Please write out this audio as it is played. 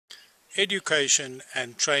Education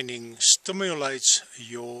and training stimulates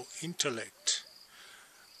your intellect,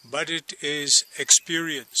 but it is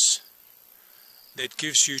experience that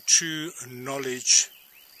gives you true knowledge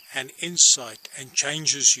and insight and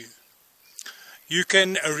changes you. You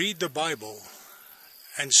can read the Bible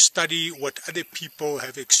and study what other people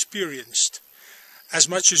have experienced as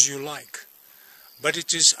much as you like, but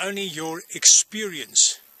it is only your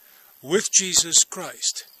experience with Jesus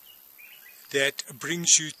Christ that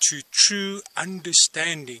brings you to true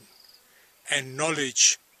understanding and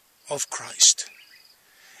knowledge of Christ.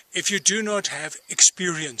 If you do not have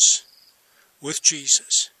experience with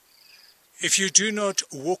Jesus, if you do not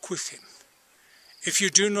walk with Him, if you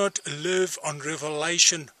do not live on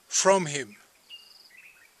revelation from Him,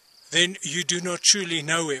 then you do not truly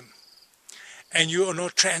know Him, and you are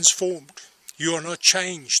not transformed, you are not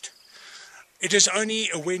changed. It is only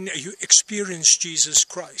when you experience Jesus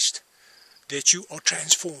Christ that you are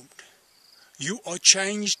transformed. You are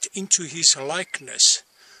changed into His likeness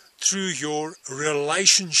through your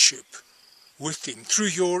relationship with Him, through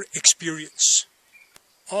your experience.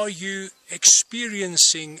 Are you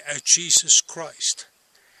experiencing Jesus Christ?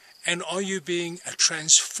 And are you being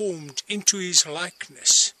transformed into His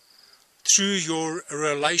likeness through your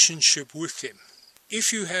relationship with Him?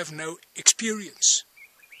 If you have no experience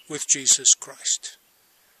with Jesus Christ,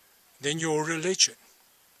 then your religion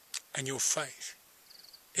and your faith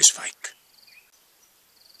is fake.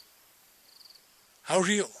 How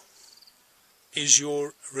real is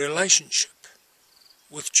your relationship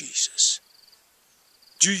with Jesus?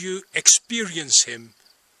 Do you experience Him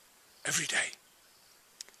every day?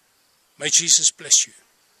 May Jesus bless you.